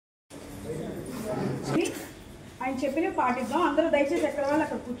ఆయన చెప్పినవి పాటిద్దాం. అందరూ దయచేసి ఎక్కడ వాళ్ళు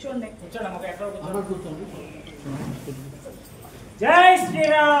అక్కడ కూర్చోండి. జై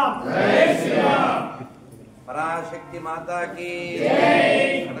శ్రీరామ్. జై శ్రీరామ్. పరాశక్తి మాతాకి జై,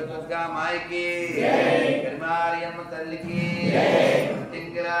 దుర్గా మాయకి జై, కరిమారియమ్మ తల్లికి జై,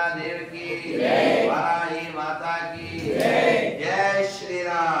 తింగరా దేవికి జై, వారాహి మాతాకి జై. జై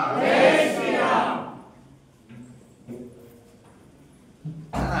శ్రీరామ్. జై శ్రీరామ్.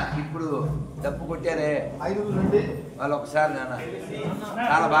 ఇప్పుడు డప్పు కొట్టారే వాళ్ళు ఒకసారి నాన్న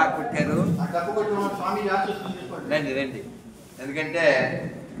చాలా బాగా కొట్టారు. రండి రండి. ఎందుకంటే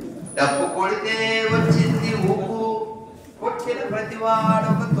డప్పు కొడితే వచ్చింది ఊపు, కొట్టిన ప్రతివాడు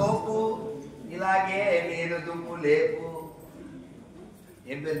ఒక తోపు, ఇలాగే మీరు దుమ్ము లేపు.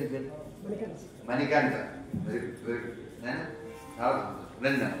 ఏం పేరు నీ పేరు? మణికంఠ.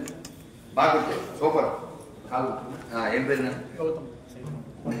 రండి బాగా కొట్టారు, సూపర్. ఏం పేరు నా?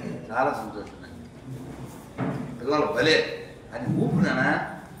 చాలా సంతోషం. భలే అది ఊపు నానా.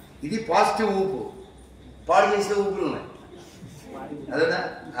 ఇది పాజిటివ్ ఊపు, పాడు చేసే ఊపులు ఉన్నాయి. అదేనా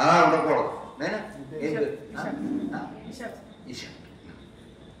అలా ఉండకూడదు. నేనా ఏం పేరు? ఈశా.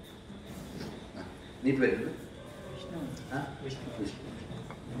 నీ పేరు?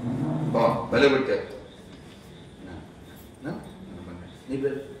 భలే కొట్టారు. నీ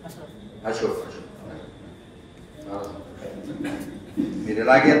పేరు? అశోక్. అశోక్. మీరు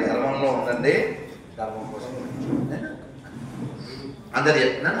ఇలాగే ధర్మంలో ఉండండి. ధర్మం కోసం అందరు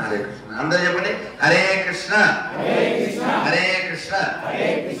చెప్తున్నాను. హరే కృష్ణ. అందరు చెప్పండి. హరే కృష్ణ హరే కృష్ణ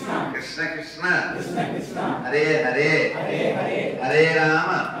కృష్ణ కృష్ణ హరే హరే హరే రామ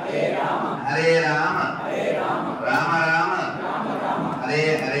హరే రామ రామ రామ హరే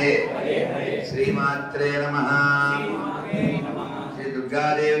హరే. శ్రీమాత్రే నమః. శ్రీ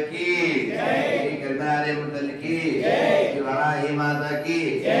దుర్గాదేవికి, శ్రీ కరుణాదేవి తల్లికి, శ్రీ వరాహి మాతకి,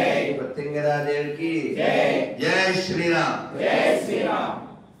 శ్రీ ప్రత్యంగరాదేవికి జై శ్రీరామ్. జై శ్రీరామ్.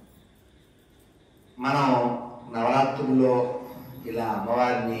 మనం నవరాత్రుల్లో ఇలా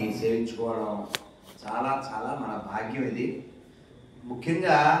అమ్మవారిని సేవించుకోవడం చాలా చాలా మన భాగ్యం. ఇది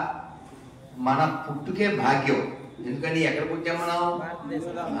ముఖ్యంగా మన పుట్టుకే భాగ్యం. ఎందుకని ఎక్కడ పుట్టాం మనం?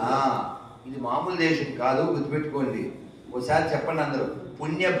 ఇది మామూలు దేశం కాదు, గుర్తుపెట్టుకోండి. ఒకసారి చెప్పండి అందరూ.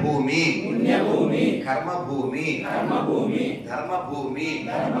 పుణ్యభూమి, పుణ్యభూమి, కర్మభూమి, కర్మభూమి, ధర్మభూమి,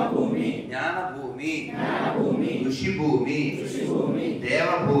 ధర్మభూమి, జ్ఞానభూమి, జ్ఞానభూమి, ఋషిభూమి, ఋషిభూమి,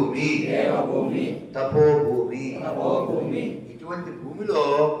 దేవభూమి, దేవభూమి, తపోభూమి, తపోభూమి. ఇటువంటి భూమిలో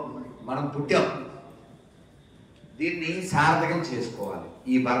మనం పుట్టాం. దీన్ని సార్థకం చేసుకోవాలి.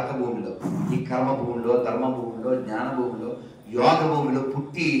 ఈ భరత భూమిలో, ఈ కర్మభూమిలో, ధర్మభూమిలో, జ్ఞానభూమిలో, యోగ భూమిలో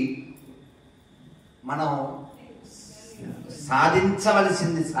పుట్టి మనం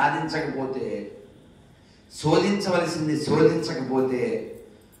సాధించవలసింది సాధించకపోతే, శోధించవలసింది శోధించకపోతే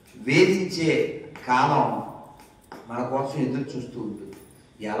వేధించే కాలం మన కోసం ఎదురు చూస్తూ ఉంటుంది.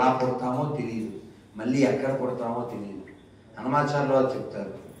 ఎలా పుడతామో తెలియదు, మళ్ళీ ఎక్కడ పుడతామో తెలియదు. హనుమాచార్యులు వారు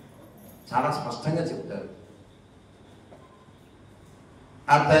చెప్తారు, చాలా స్పష్టంగా చెప్తారు.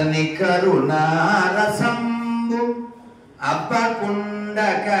 అతని కరుణారసంబు అబ్బకుండ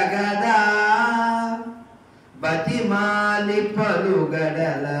కగదా బతిమాలి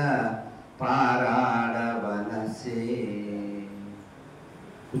పలుగడల పారాడవలసే.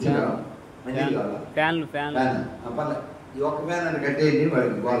 ఫ్యాన్ ఈ ఒక్క ఫ్యాన్ అని కట్టేయండి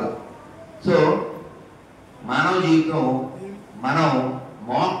వాడికి గోళ. సో మానవ జీవితం మనం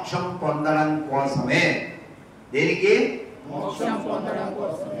మోక్షం పొందడం కోసమే. దేనికి? మోక్షం పొందడం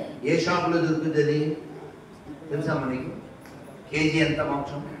కోసమే. ఏ షాపులో దొరుకుతుంది అది తెలుసా మనకి? కేజీ ఎంత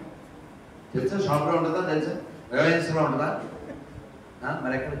మోక్షం తెలుసా? షాప్లో ఉంటుందా తెలుసా? రిలయన్స్లో ఉంటుందా?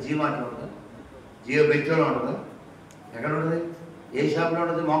 మరి ఎక్కడ? జీమార్ట్లో ఉంటుందా? జియో బెట్రోలో ఉంటుందా? ఎక్కడ ఉంటుంది? ఏ షాప్లో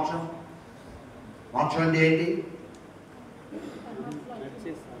ఉంటుంది మోక్షం? మోక్షం అంటే ఏంటి?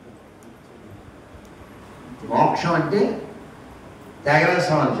 మోక్షం అంటే త్యాగరాజ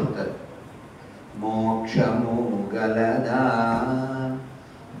స్వామి చెప్తారు. మోక్షము గలదా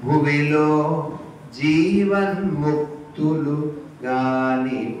భువిలో జీవన్ముక్తులు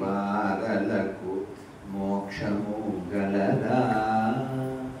గాని వారలకు మోక్షము గలదా.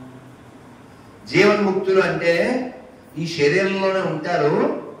 జీవన్ముక్తులు అంటే ఈ శరీరంలోనే ఉంటారు,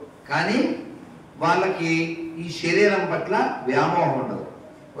 కానీ వాళ్ళకి ఈ శరీరం పట్ల వ్యామోహం ఉండదు.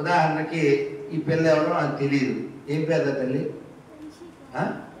 ఉదాహరణకి ఈ పిల్ల ఎవరో నాకు తెలియదు. ఏం పేరు తల్లి?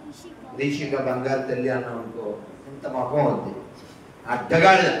 రిషిక బంగారు తల్లి అన్నాం అనుకో, ఇంత మొఖం అవుద్ది.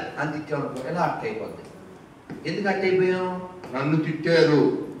 అడ్డగాడు అని తిట్టామనుకో, ఏదో అట్ట అయిపోద్ది. ఎందుకు అట్ట అయిపోయాం? నన్ను తిట్టారు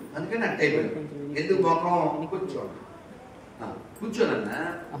అందుకని అట్ట అయిపోయాం. ఎందుకు మొఖం? కూర్చోండి, కూర్చోనన్నా.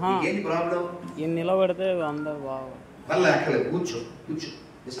 ఏంటి ప్రాబ్లం? నిలబడితే అందరు వల్ల ఎక్కలేదు. కూర్చో కూర్చో,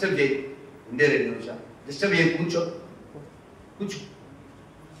 డిస్టర్బ్ చేయి. ఉండే 2 నిమిషాలు. డిస్టర్బ్ చేయ, కూర్చో కూర్చో.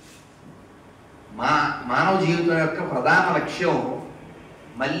 మానవ జీవితం యొక్క ప్రధాన లక్ష్యం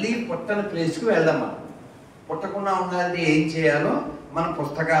మళ్ళీ పుట్టని ప్లేస్కి వెళ్దాం. మనం పుట్టకుండా ఉండాలంటే ఏం చేయాలో మన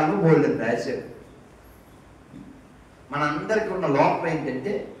పుస్తకాల్లో బోల్డ్ రాశారు. మనందరికీ ఉన్న లోపం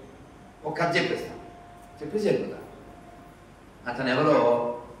ఏంటంటే ఒక కథ చెప్పేస్తాం, చెప్పేసి చెప్తా. అతను ఎవరో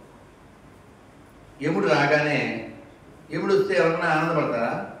యముడు రాగానే, యముడు వస్తే ఎవరన్నా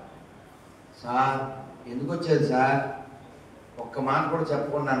ఆనందపడతారా? సార్ ఎందుకు వచ్చేది సార్, ఒక్క మాట కూడా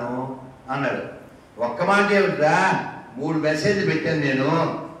చెప్పకున్నాను అన్నాడు. ఒక్క మాట ఏమిట్రా, 3 మెసేజ్లు పెట్టాను నేను,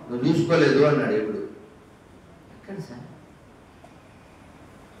 నువ్వు చూసుకోలేదు అన్నాడు యముడు. ఎక్కడ సార్?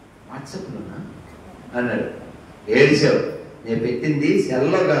 వాట్సాప్లోనా అన్నాడు. ఏడిసావు. నేను పెట్టింది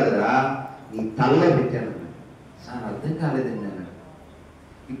సెల్లో కాదురా, నీ తల్లో పెట్టాను. సార్ అర్థం కాలేదండి అన్నాడు.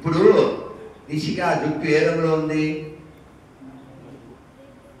 ఇప్పుడు రిషిక జుట్టు ఏ రంగులో ఉంది?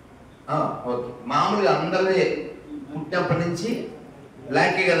 ఓకే, మామూలుగా అందరినీ పుట్టినప్పటి నుంచి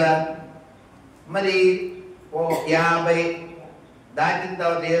బ్లాకే కదా. మరి ఓ 50 దాటిన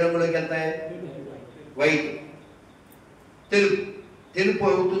తర్వాత ఏ రంగులోకి వెళ్తాయి? వైట్. తెలుపు. తెలుపు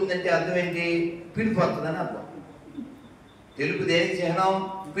అవుతుందంటే అర్థం ఏంటి? పిలుపు వస్తుందని అర్థం. తెలుపు దేనికి చిహ్నం?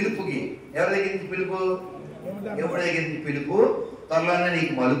 పిలుపుకి. ఎవరి దగ్గర నుంచి పిలుపు? ఎవరి దగ్గర నుంచి పిలుపు. త్వరలోనే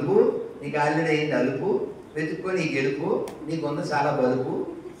నీకు మలుపు, నీకు ఆల్రెడీ అయింది అలుపు, వెతుక్కో నీ గెలుపు, నీకు ఉంది చాలా బలుపు.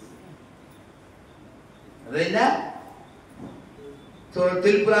 అదైందా? సో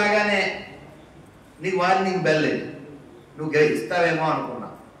తెలుపు రాగానే నీకు వార్నింగ్ బెల్ లేదు. నువ్వు గ్రహిస్తావేమో అనుకున్నా,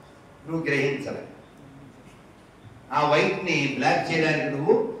 నువ్వు గ్రహించలే. ఆ వైట్ని బ్లాక్ చేయడానికి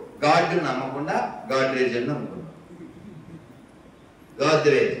నువ్వు గాడ్ని నమ్మకుండా గాడ్రేజ్ అని నమ్ముకున్నావు.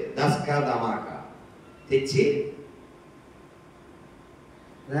 గాడ్రేజ్ దస్కా ధమాకా తెచ్చి,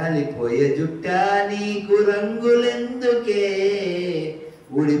 రాలిపోయే జుట్ట నీకు రంగులెందుకే,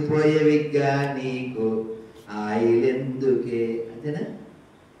 ఊడిపోయే విగ్గా నీకు ఆయిల్ ఎందుకే. అంతేనా?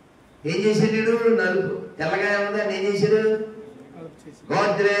 ఏం చేశాడు వీడు? నలుపు తెల్లగా ఉందా? ఏం చేశాడు?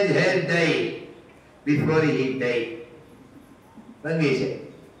 Godrej hair dye before he die రంగు వేశాడు.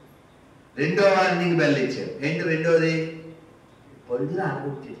 రెండో వార్నింగ్ బెల్ ఇచ్చాడు. ఏంటి రెండోది? పళ్ళు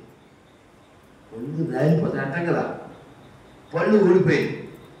రాలగొట్టాడు. పళ్ళు రాలిపోతాయి అంటాం కదా, పళ్ళు ఊడిపోయింది.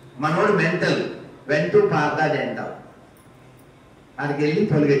 మనోడు మెంటల్, వెంటూ పాతాది అంటాం. అక్కడికి వెళ్ళి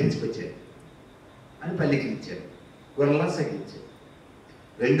పళ్ళు కట్టించుకొచ్చాడు అని పల్లికి ఇచ్చాడు, గుర్రలా సగిలిచ్చాడు.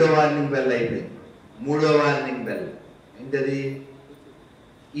 రెండో వార్నింగ్ బెల్ అయిపోయింది. మూడో వార్నింగ్ బెల్ ఏంటది?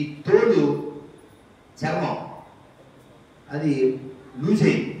 ఈ తోలు చర్మం అది లూజ్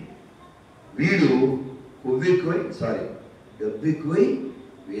అయింది. వీడు డబ్బెక్కువై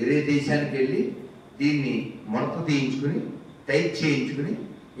వేరే దేశానికి వెళ్ళి దీన్ని ముడత తీయించుకుని టైప్ చేయించుకుని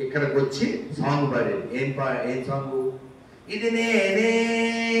ఇక్కడికి వచ్చి సాంగ్ పాడాడు. ఏం సాంగ్? ఇది నేనే,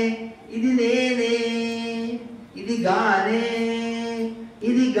 ఇది నేనే, ఇది గానే,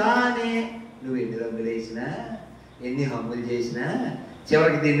 ఇది గానే. నువ్వు ఎన్ని రంగులు వేసినా, ఎన్ని హంగులు చేసినా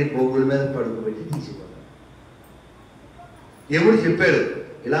చివరికి దీన్ని పోగుల మీద పడుకోబెట్టి తీసిపోతావు. ఎవడు చెప్పాడు?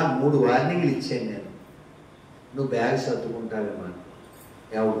 ఇలా 3 వార్నింగ్లు ఇచ్చాను నేను, నువ్వు బ్యాగ్ సర్దుకుంటావేమో.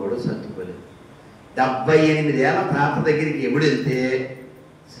 ఎవడు కూడా సర్దుకోలేదు. 78 ఏళ్ళ తాత దగ్గరికి ఎప్పుడు వెళ్తే,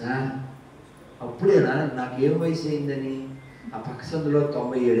 సార్ అప్పుడేనా నాకేం వయసు అయిందని, ఆ పక్క సందులో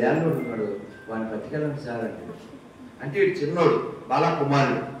 97 ఏళ్ళు ఉన్నాడు, వాడిని పట్టుకెళ్ళండి సార్ అంటే. అంటే వీడు చిన్నోడు,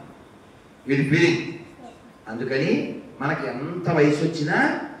 బాలకుమారుడు, వీడి ఫీలింగ్. అందుకని మనకి ఎంత వయసు వచ్చినా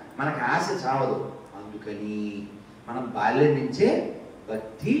మనకు ఆశ చావదు. అందుకని మనం బాల్యం నుంచే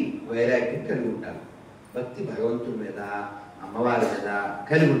భక్తి వైరాగ్యం కలిగి ఉండాలి. భక్తి భగవంతుడి మీద, అమ్మవారి మీద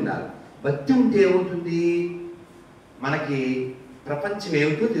కలిగి ఉండాలి. భక్తి ఉంటే ఏమవుతుంది? మనకి ప్రపంచం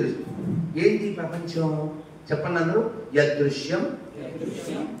ఏమిటో తెలుస్తుంది. ఏంటి ప్రపంచం చెప్పండి అందరూ? యదృశ్యం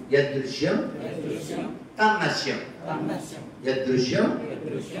యదృశ్యం తన్నశ్యం, యదృశ్యం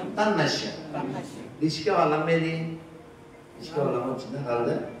తన్నశ్యం. రిషిక వాళ్ళ అమ్మేది? రిషిక వాళ్ళ అమ్మ వచ్చిందా?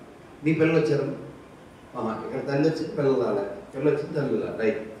 రాలేదా? మీ పిల్లలు వచ్చారు? ఇక్కడ తల్లి వచ్చింది, పిల్లలు రాలే. పిల్లలు వచ్చింది, తల్లి రాలే.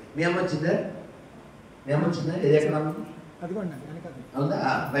 రైట్. మీ అమ్మ వచ్చిందా? మీ అమ్మ వచ్చిందా? ఏది ఎక్కడ అవుందా?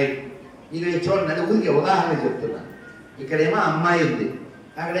 రైట్. ఇది చూడండి, ఊరికి ఉదాహరణ చెప్తున్నా. ఇక్కడేమో అమ్మాయి ఉంది,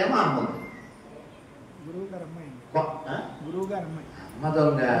 అక్కడేమో అమ్మ ఉంది. అమ్మ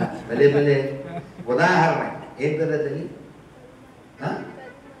దొంగ భలే భలే ఉదాహరణ. ఏం పేరు తల్లి?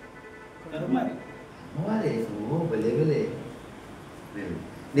 అమ్మవారే. ఓ భలే భలే.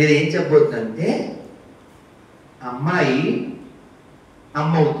 నేనేం చెప్పబోతుందంటే, అమ్మాయి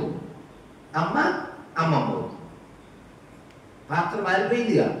అమ్మ అవుతుంది, అమ్మ అమ్మమ్మ అవుతుంది. పాత్ర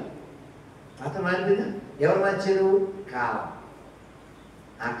మారిపోయిందిగా. పాత్ర మారిపోయిందా? ఎవరు మార్చారు? కాలం.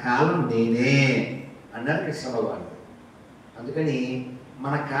 ఆ కాలం నేనే అన్నాడు కృష్ణ భగవానుడు. అందుకని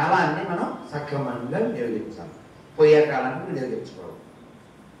మన కాలాన్ని మనం సక్రమంగా వినియోగించాలి. పోయే కాలాన్ని వినియోగించుకోవాలి.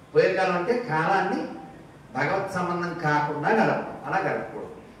 పోయే కాలం అంటే కాలాన్ని భగవత్ సంబంధం కాకుండా గడపడం. అలా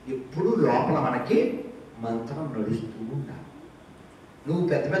గడపకూడదు. ఎప్పుడు లోపల మనకి మంత్రం నడుస్తూ ఉండాలి. నువ్వు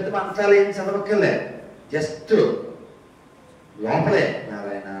పెద్ద పెద్ద మంత్రాలు ఏం చదవక్కర్లే, జస్ట్ లోపలే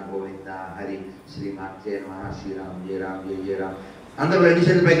నారాయణ గోవింద హరి శ్రీమాత్రే నమః శ్రీరామ్ జయ రామ్ జయ జయ రామ్. అందరూ 2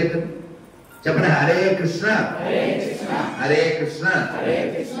 చేతులు పైకెత్తండి, చెప్పండి. హరే కృష్ణ హరే కృష్ణ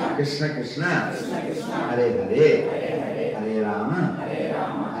కృష్ణ కృష్ణ హరే హరే హరే రామ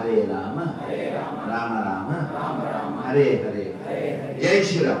హరే రామ రామ రామ హరే హరే. జై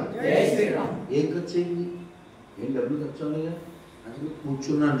శ్రీరామ్. ఏం ఖర్చు అయింది? ఏం డబ్బులు ఖర్చు అవునాయిగా. అందులో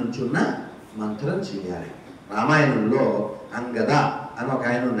కూర్చున్నా నుంచున్నా మంత్రం చేయాలి. రామాయణంలో అంగద అని ఒక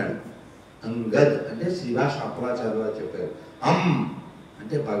ఆయన ఉన్నాడు. అంగద్ అంటే శ్రీభాష అప్పలాచార్య చెప్పారు.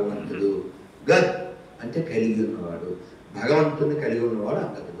 అంటే భగవంతుడు, గద్ అంటే కలిగి ఉన్నవాడు. భగవంతుడిని కలిగి ఉన్నవాడు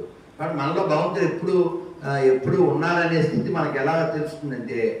అంగదుడు. కాబట్టి మనలో భగవంతుడు ఎప్పుడు ఉన్నారనే స్థితి మనకు ఎలా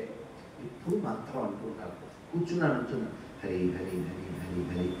తెలుస్తుందంటే ఇప్పుడు మంత్రం అంటూ ఉన్నారు. కూర్చున్నా నుంచున్నా హరి హరి హరి హరి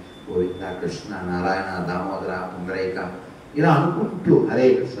హరి గోవింద కృష్ణ నారాయణ దామోదర పుండరీక ఇలా అనుకుంటూ హరే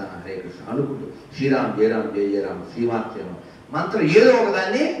కృష్ణ అనుకుంటూ శ్రీరామ్ జయరామ్ జయ జయరామ్ శ్రీమాత్రే నమః మంత్రం ఏదో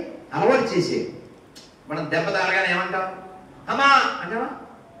ఒకదాన్ని అలవాటు చేసే. మనం దెబ్బ తాగగానే ఏమంటాం? అమ్మా అంటావా?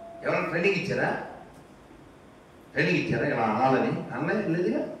 ఎవరైనా ట్రైనింగ్ ఇచ్చారా ఇలా అనాలని? అనలేదు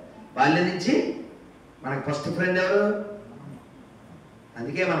లేదుగా. బాల్యం నుంచి మనకు ఫస్ట్ ఫ్రెండ్ ఎవరు?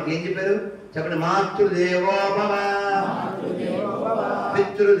 అందుకే మనకి ఏం చెప్పారు చెప్పండి. మాతృదేవో భవ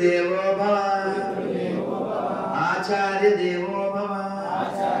పితృదేవో భవ ఆచార్య దేవో భవ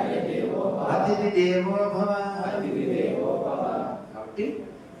అతిథి దేవో భవ. కాబట్టి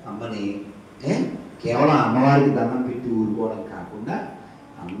అమ్మని కేవలం అమ్మవారికి దండం పెట్టి ఊరుకోవడం కాకుండా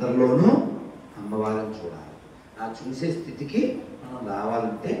అందరిలోనూ అమ్మవారిని చూడాలి. ఆ చూసే స్థితికి మనం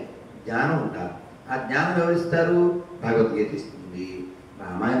రావాలంటే జ్ఞానం ఉండాలి. ఆ జ్ఞానం ఎవరిస్తారు? భగవద్గీత ఇస్తుంది,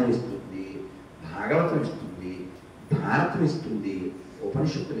 రామాయణం ఇస్తుంది, భాగవతం ఇస్తుంది, భారతం ఇస్తుంది,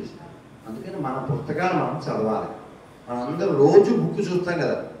 ఉపనిషత్తులు ఇస్తారు. అందుకని మన పుస్తకాలు మనం చదవాలి. మనం అందరూ రోజు బుక్ చూస్తాం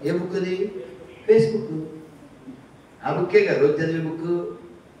కదా. ఏ బుక్ అది? ఫేస్బుక్. ఆ బుక్కే కదా రోజు చదివే బుక్.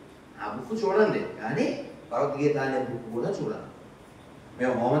 ఆ బుక్ చూడండి, కానీ భగవద్గీత అనే బుక్ కూడా చూడాలి.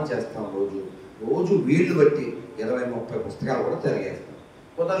 మేము హోమం చేస్తాం రోజు వీళ్ళు బట్టి 20-30 పుస్తకాలు కూడా తిరిగేస్తాం.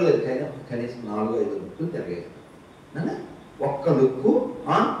 కుదరలేదు కానీ కనీసం 4-5 బుక్లు తిరిగేస్తాం. ఒక్క లుక్కు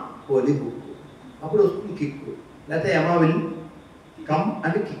హోలీ బుక్, అప్పుడు వస్తుంది కిక్. లేకపోతే ఎమా విల్ కమ్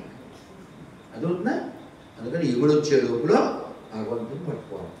అంటే కిక్. అది ఉంటుందా? అందుకని ఎగుడు వచ్చే లోపల భగవంతుని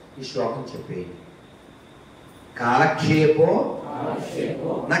పట్టుకోవాలి. ఈ శ్లోకం చెప్పేది. కాలక్షేపో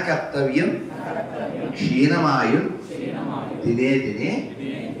న కర్తవ్యం క్షీణమాయు దినే దినే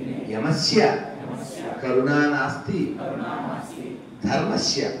యమస్య కరుణా నాస్తి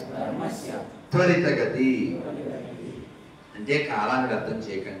ధర్మస్య త్వరితగతి. అంటే కాలాన్ని అర్థం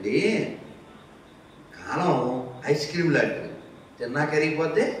చేయకండి. కాలం ఐస్ క్రీమ్ లాంటిది, తిన్నా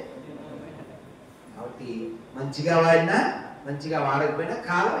కరిగిపోతే. కాబట్టి మంచిగా వాడినా మంచిగా వాడకపోయినా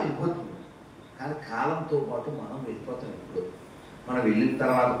కాలం వెళ్ళిపోతుంది. కానీ కాలంతో పాటు మనం వెళ్ళిపోతాం. ఇప్పుడు మనం వెళ్ళిన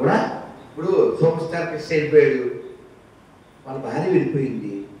తర్వాత కూడా ఇప్పుడు సూపర్ స్టార్ కృష్ణ వెళ్ళిపోయాడు, వాళ్ళ భార్య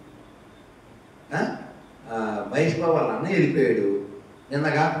వెళ్ళిపోయింది, మహేష్ బాబు వాళ్ళ అన్నయ్య వెళ్ళిపోయాడు, నిన్న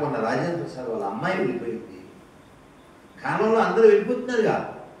కాకుండా రాజేంద్ర ప్రసాద్ వాళ్ళ అమ్మాయి వెళ్ళిపోయింది. కాలంలో అందరూ వెళ్ళిపోతున్నారుగా.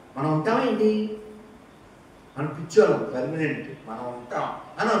 మనం ఉంటామేంటి? మనం పిచ్చోళ్ళం, పర్మనెంట్ మనం ఉంటాం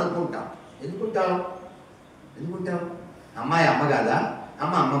అని అనుకుంటాం. ఎందుకుంటాం? అమ్మాయి అమ్మ కాదా?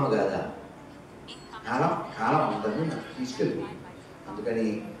 అమ్మమ్మ కాదా? కాలం అందరినీ తీసుకెళ్ళిపోయింది. అందుకని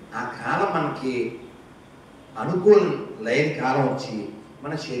ఆ కాలం మనకి అనుకూలం లేని కాలం వచ్చి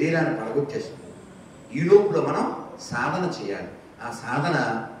మన శరీరాన్ని పడగొట్టేస్తుంది. ఈ లోపల మనం సాధన చేయాలి. ఆ సాధన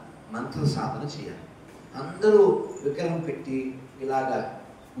మంత్ర సాధన చేయాలి. అందరూ విగ్రహం పెట్టి ఇలాగా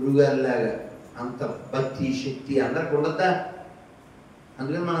గురుగారిలాగా అంత భక్తి శక్తి అందరికి ఉండద్దా?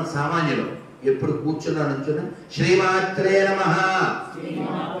 అందుకని మనం సామాన్యులు ఎప్పుడు కూర్చున్నా నుంచున్నా శ్రీమాత్రే నమః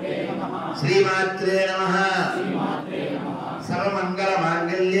శ్రీమాత్రే నమః సర్వమంగళ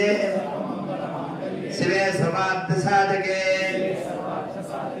మాంగళ్యే శివే సర్వార్థ సాధకే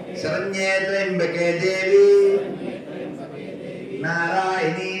శరణ్యే త్రయంబకే దేవి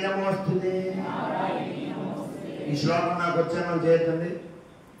నారాయణీ నమోస్తుతే. ఈ శ్లోకం నాకు వచ్చాను చేయండి.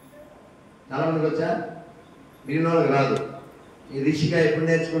 చాలా మందికి వచ్చా, మిగిలిన వాళ్ళకి రాదు. ఈ రిషిక ఎప్పుడు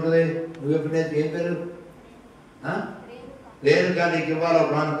నేర్చుకుంటుంది? నువ్వు ఎప్పుడు ఏం పేరు? రేణుక. నీకు ఇవ్వాలి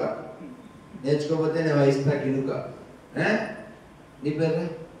ఒక కానుక. నేర్చుకోకపోతే నేను వహిస్తా గినుక. నీ పేరు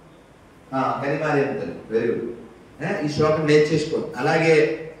కనిమారి అంటారు. Very good. ఈ శ్లోకం నేర్చేసుకో. అలాగే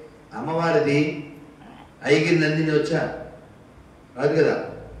అమ్మవారిది ఐగిరి నందిని వచ్చా? రాదు కదా,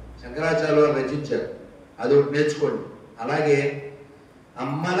 శంకరాచార్యులు వారు రచించారు, అది ఒకటి నేర్చుకోండి. అలాగే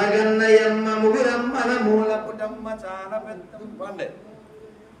అమ్మలగన్నయమ్మ ముగురమ్మల మూల పుటమ్మ చాలా పెద్ద పండే,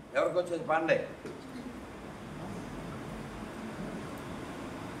 ఎవరికి వచ్చేది పండే.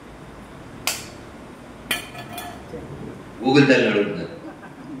 గూగుల్ తల్లి అడుగుతున్నారు.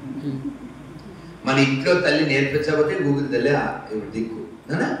 మన ఇంట్లో తల్లి నేర్పించకపోతే గూగుల్ తల్లి దిక్కు.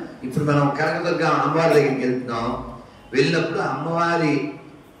 ఇప్పుడు మనం కనకదుర్గ అమ్మవారి దగ్గరికి వెళ్తున్నాం. వెళ్ళినప్పుడు అమ్మవారి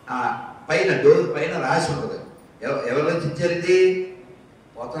ఆ పైన డోర్ పైన రాసి ఉంటుంది. ఎవరు రచించారు ఇది?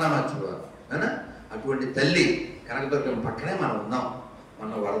 పోతనామాచుడు వారు. అటువంటి తల్లి కనకదుర్గం పక్కనే మనం ఉన్నాం.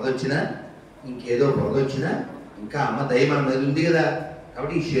 మన వరద వచ్చినా ఇంకేదో వరద వచ్చినా ఇంకా అమ్మ దయ మన మీద ఉంది కదా.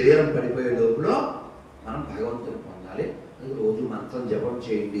 కాబట్టి ఈ శరీరం పడిపోయే లోపల మనం భగవంతుని పొందాలి. రోజు మంత్రం జపం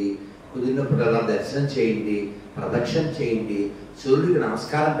చేయండి, కుదిరినప్పుడు అలా దర్శనం చేయండి, ప్రదక్షిణ చేయండి, సూర్యుడికి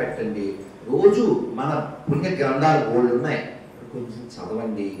నమస్కారం పెట్టండి. రోజు మన పుణ్య గ్రంథాలు గోళ్ళు ఉన్నాయి, కొంచెం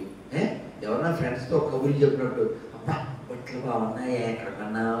చదవండి. ఎవరన్నా ఫ్రెండ్స్తో కబుర్లు చెప్పినట్టు అబ్బా బట్టలు బాగున్నాయి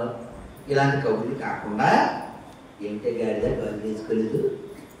ఎక్కడికన్నా ఇలాంటి కబుర్లు కాకుండా ఏంటే గాడిద గాజులు వేసుకోలేదు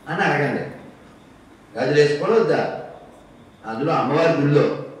అని అడగండి. గాజులు వేసుకోవద్దా? అందులో అమ్మవారి గుళ్ళో,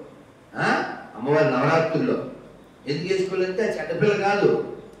 అమ్మవారి నవరాత్రుల్లో ఎందుకు వేసుకోలేదంటే ఆ చెడ్డపిల్ల కాదు,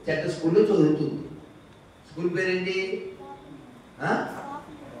 చెడ్డ స్కూల్లో చదువుతుంది. స్కూల్ పేరేంటి?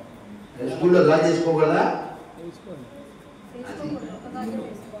 స్కూల్లో గాజు వేసుకోకూడదా?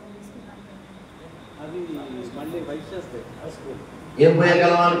 ఏం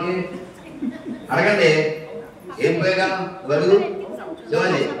పోయేకాలం వాళ్ళకి అడగండి. ఏం పోయేకాలం బరువు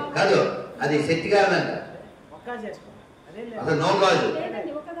శివాజీ కాదు, అది శక్తి కాలం అంట. అసలు నో గాజు,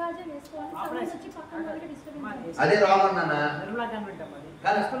 అదే రోగం నాన్న.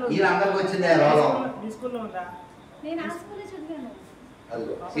 ఈయన అందరికి వచ్చింది రోగం.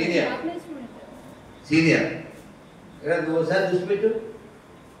 సీనియర్ సీనియర్ ఒకసారి చూసి పెట్టు.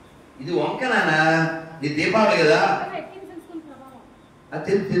 ఇది వంక నాన్న, ఇది దీపావళి కదా. అది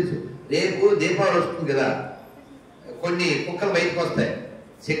తెలుసు తెలుసు, రేపు దీపావళి వస్తుంది కదా. కొన్ని కుక్కలు బయటకు వస్తాయి,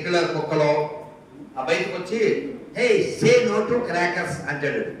 సెక్యులర్ కుక్కలు. ఆ బయటకు వచ్చి హే సే నో టు క్రాకర్స్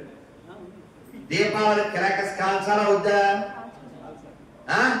అంటాడు. దీపావళి క్రాకర్స్ కాల్చాలా వద్దా?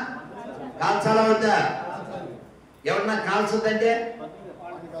 కాల్చాలా వద్దా? ఎవరన్నా కాల్చొద్దంటే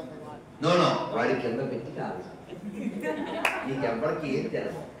నో నో, వాడి కింద పెట్టి కాల్చాలి. నీకెవ్వరికి ఏం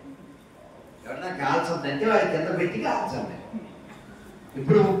తెలుసు. ఎవరన్నా కాల్చొద్దంటే వాడి కింద పెట్టి కాల్చండి.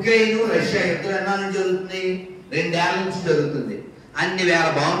 ఇప్పుడు ఉక్రెయిన్ రష్యా యుద్ధం ఎన్నాళ్ళ నుంచి జరుగుతుంది? 2 ఏళ్ల నుంచి జరుగుతుంది. అన్ని వేల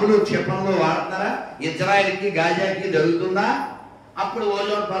బాంబులు క్షిపణులు వాడుతున్నారా? ఇజ్రాయిల్కి గాజాకి జరుగుతుందా? అప్పుడు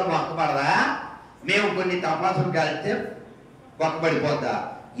ఓజోన్ పొర మొక్కపడదా? మేము కొన్ని తపాసులు కాలిస్తే మొక్కబడిపోద్దా?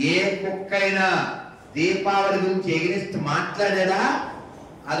 ఏ కుక్కైనా దీపావళి గురించి ఎగిరిస్తూ మాట్లాడేదా?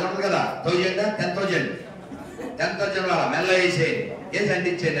 అది ఉండదు కదా. 10,000 వాళ్ళ మెల్ల వేసేయండి, ఏం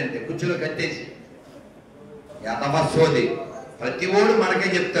అంటించేయండి అంటే కుర్చీలో కట్టేసి. యథమస్సోది ప్రతి ఓడు మనకే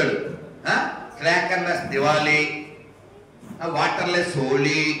చెప్తాడు. క్రాకర్లెస్ దివాలి, వాటర్లెస్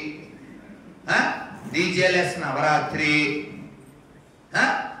హోలీ, డీజేలెస్ నవరాత్రి,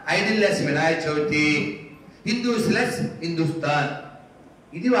 ఐడిల్లెస్ వినాయక చవితి, హిందూస్లెస్ హిందుస్థాన్.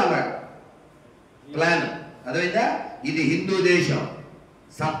 ఇది వాళ్ళ ప్లాన్. అర్థమైందా? ఇది హిందూ దేశం,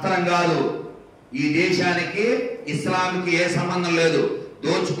 సప్తరంగాలు. ఈ దేశానికి ఇస్లాంకి ఏ సంబంధం లేదు.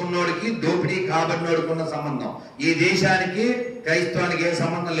 దోచుకున్నోడికి దోపిడీ కాబడినోడికి ఉన్న సంబంధం. ఈ దేశానికి క్రైస్తవానికి ఏ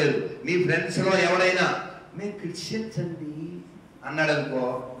సంబంధం లేదు. మీ ఫ్రెండ్స్ లో ఎవరైనా మేము క్రిస్టియన్స్ అండి అన్నాడు అనుకో,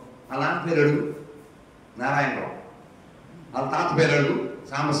 అలాంటి పేరు అడుగు నారాయణరావు, వాళ్ళ తాత పేరు అడుగు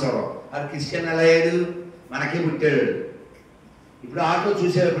సాంబశివరావు. అది క్రిస్టియన్ ఎలా అయ్యాడు? మనకే పుట్టాడు. ఇప్పుడు ఆటో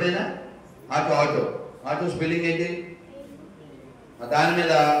చూసావు ఎప్పుడైనా? ఆటో ఆటో ఆటో స్పెల్లింగ్ ఏంటి? దాని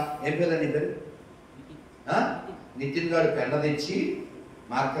మీద ఏం పేరు నీ పేరు? నితిన్ గారు పెండ తెచ్చి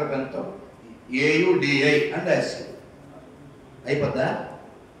మార్కర్ పెన్తో AUDI అని రాశాడు. అయిపోద్దా?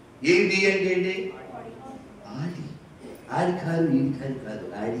 AUDI అంటే ఏంటి? ఆడి. ఆడి కాదు, ఈడి కాదు కాదు,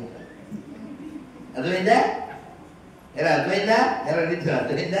 ఆడి కాదు. అర్థమైందా? అర్థమైందా? నితిన్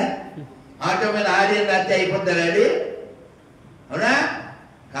అర్థమైందా? ఆటో మీద ఆడి అని రాస్తే అయిపోద్దా ఆడి? అవునా?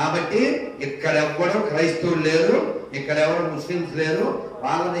 కాబట్టి ఇక్కడ ఎవ్వరు క్రైస్తవులు లేరు, ఇక్కడ ఎవరు ముస్లిమ్స్ లేరు.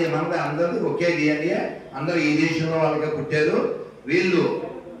 వాళ్ళది మనది అందరిది ఒకే DNA. అందరూ ఈ దేశంలో వాళ్ళకే పుట్టారు. వీళ్ళు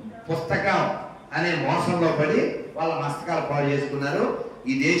పుస్తకం అనే మోసంలో పడి వాళ్ళ మస్తకాలు పాడు చేసుకున్నారు.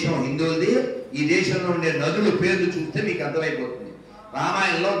 ఈ దేశం హిందువులది. ఈ దేశంలో ఉండే నదుల పేర్లు చూస్తే మీకు అర్థమైపోతుంది.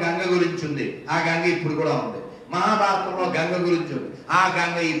 రామాయణంలో గంగ గురించి ఉంది, ఆ గంగ ఇప్పుడు కూడా ఉంది. మహాభారతంలో గంగ గురించి ఉంది, ఆ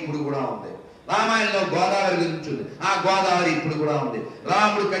గంగ ఇప్పుడు కూడా ఉంది. రామాయణంలో గోదావరి గురించి ఉంది, ఆ గోదావరి ఇప్పుడు కూడా ఉంది.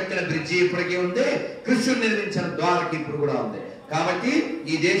 రాముడు కట్టిన బ్రిడ్జి ఇప్పటికే ఉంది, కృష్ణుడు నిర్మించిన ద్వారకి ఇప్పుడు కూడా ఉంది. కాబట్టి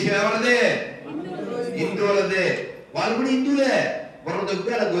ఈ దేశం ఎవరిదే? హిందువులదే. వాళ్ళు కూడా హిందువులే. బుర్ర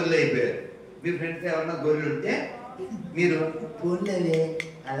దొక్కితే అలా గొర్రెలు అయిపోయారు. మీ ఫ్రెండ్స్ ఎవరన్నా గొర్రెలు ఉంటే మీరు పోన్లే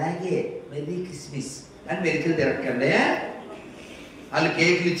అలాగే మెరీ క్రిస్మస్ అని మెరికలు తిరగకండి. వాళ్ళు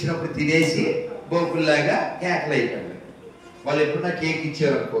కేకులు ఇచ్చినప్పుడు తినేసి బోకుల్లాగా కేకలు అయిపోయింది. వాళ్ళు ఎప్పుడన్నా కేక్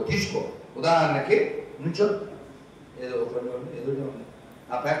ఇచ్చారు అనుకో, తీసుకో. ఉదాహరణకి నుంచో ఏదో ఏదో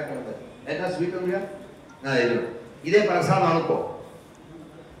ఆ ప్యాకెట్ ఉంటుంది, ఏదైనా స్వీట్ ఉందిగా ఏదో ఇదే ప్రసాదం అనుకో.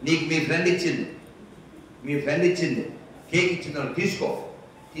 నీకు మీ ఫ్రెండ్ ఇచ్చింది కేక్ ఇచ్చింది వాళ్ళు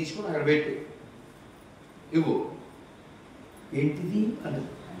తీసుకొని అక్కడ పెట్టి ఇవ్వు. ఏంటిది అంటే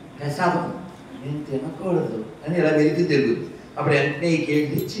ప్రసాదం, నేను తినకూడదు అని ఇలా వెలికి తిరుగుతుంది. అప్పుడు వెంటనే ఈ కేక్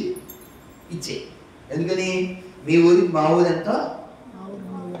తెచ్చి ఇచ్చే. ఎందుకని మీ ఊరికి మా ఊరు ఎంతో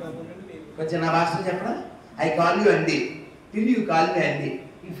కొంచెం నా భాషలో చెప్పడా? ఐ కాల్ యూ అండి, టిల్ యూ కాల్ మీ అండి,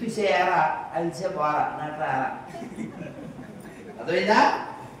 if you say aura I will say Bara, not రారా. అర్థమైందా?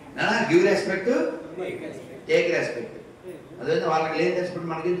 Give respect, take respect. అర్థమైందా? వాళ్ళకి లేని రెస్పెక్ట్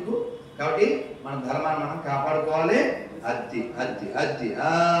మనకి ఎందుకు? కాబట్టి మన ధర్మాన్ని మనం కాపాడుకోవాలి. అద్ది అద్ది అద్ది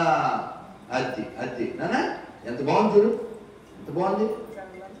అద్ది అద్ది నానా ఎంత బాగుంది చూడు, ఎంత బాగుంది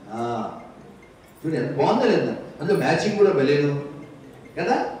చూడు, ఎంత బాగుందో లేదా? అందులో మ్యాచింగ్ కూడా వెళ్ళేను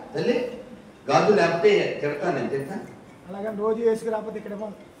కదా తల్లి. గాజు లేకపోతే తిడతాను, నేను తిడతా. రోజు వేసుకురాకపోతే ఇక్కడ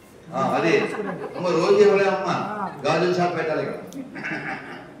అదే అమ్మ రోజు ఇవ్వలే అమ్మ, గాజుల షాప్ పెట్టాలి ఇక్కడ.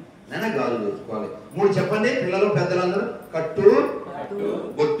 నేనే గాజులు తెచ్చుకోవాలి. 3 చెప్పండి పిల్లలు పెద్దలందరూ. కట్టు,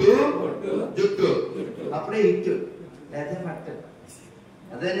 బొట్టు, జుట్టు, అప్పుడే ఇట్టు లేదా పట్టు.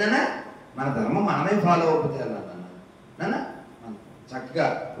 అదేనా మన ధర్మం మనమే ఫాలో అవుతుంది నాన్న. చక్కగా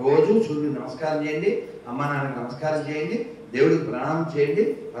రోజు సూర్యుడికి నమస్కారం చేయండి, అమ్మ నాన్నకి నమస్కారం చేయండి, దేవుడికి ప్రణామం చేయండి,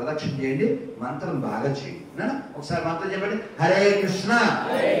 ప్రదక్షిణ చేయండి, మంత్రం బాగా చేయండి. ఒకసారి మంత్రం చెప్పండి. హరే కృష్ణ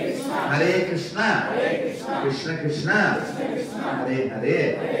హరే కృష్ణ కృష్ణ కృష్ణ హరే హరే,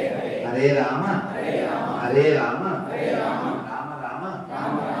 హరే రామ హరే రామ రామ రామ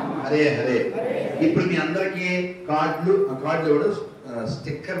హరే హరే. ఇప్పుడు మీ అందరికి కార్డులు కూడా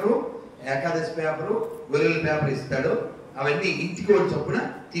స్టిక్కరు, ఏకాదశి పేపరు, గొర్రెల పేపర్ ఇస్తాడు. అవన్నీ ఇంటికి వచ్చి చొప్పున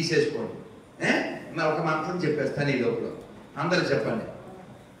తీసేసుకోండి. మరి ఒక మంత్రం చెప్పేస్తాను ఈ లోపల. అందరూ చెప్పండి.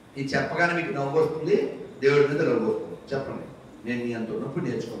 ఇది చెప్పగానే మీకు నవ్వు వస్తుంది, దేవుడి మీద నవ్వు వస్తుంది. చెప్పండి. నేను నీ అంత ఉన్నప్పుడు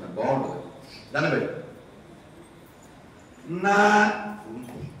నేర్చుకున్నాను, బాగుంటుంది. దాన్ని బట్టి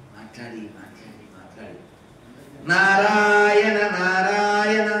మాట్లాడి మాట్లాడి మాట్లాడి నారాయణ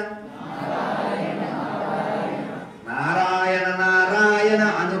నారాయణ నారాయణ నారాయణ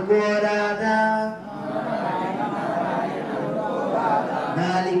అనుకోరాదా,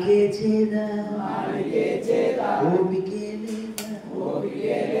 నాలికే చేదా ఓపికే లేదా,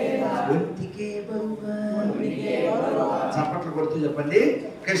 ఒంటికే బరువా. చప్పట్లు కొడుతూ చెప్పండి.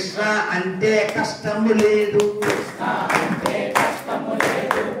 కృష్ణ అంటే కష్టము లేదు,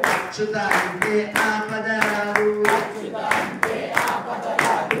 అచ్యుత అంటే ఆపద రాదు,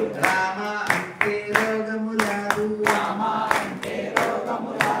 రామ అంటే రోగము రాదు,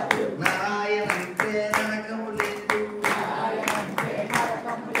 నారాయణ అంటే నరకము లేదు,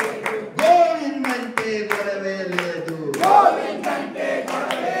 గోవింద్ అంటే గొడవే లేదు, గోవింద్ అంటే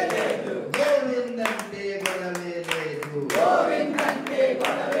గొడవే లేదు,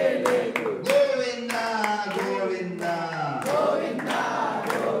 గోవింద గోవింద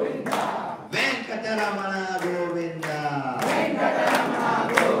వెంకటరమణ గోవింద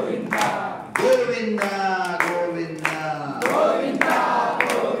గోవింద గోవింద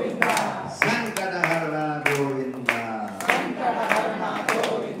సంకటహరణ గోవింద.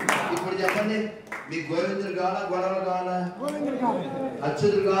 ఇప్పుడు చెప్పండి, మీ గోవిందుడు కావాలా, గొడవలు కావాలా?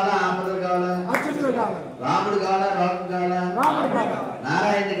 అచ్యుతుడు కావాలా, ఆపదలు కావాలా? రాముడు కావాలా, రోగం కావాలా?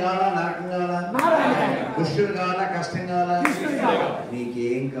 నారాయణుడు కావాలా, నరకం కావాలా? కృష్ణుడు కావాలా, కష్టం కావాలా?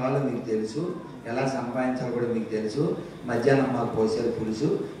 మీకేం కావాలో మీకు తెలుసు, ఎలా సంపాదించాలో కూడా మీకు తెలుసు. మధ్యాహ్నం మాకు పోసేది పులుసు,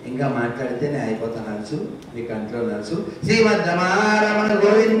 ఇంకా మాట్లాడితే నేను అయిపోతాను నలుసు, మీ కంట్లో నలుసు. శ్రీమద్ రమణ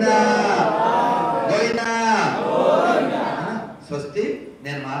గోవింద గోవింద. స్వస్తి.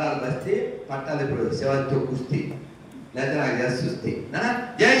 నేను మారాలి బస్తి, పట్టాలి ఇప్పుడు శివంతో కుస్తీ, లేదా నాకు చేసి చూస్తే.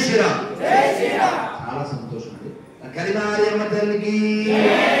 జై శ్రీరామ్. చాలా సంతోషం అండి. కలిమారియమ్మ తల్లికి,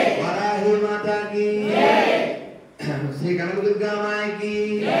 వరాహి మాతాకి, శ్రీ కనకదుర్గా మాయకి,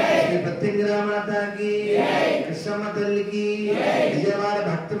 శ్రీ ప్రత్యంగిరా మాతాకి, కృష్ణమ్మ తల్లికి, విజయవాడ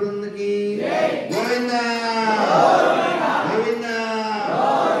భక్త బృందకి గోవిందా.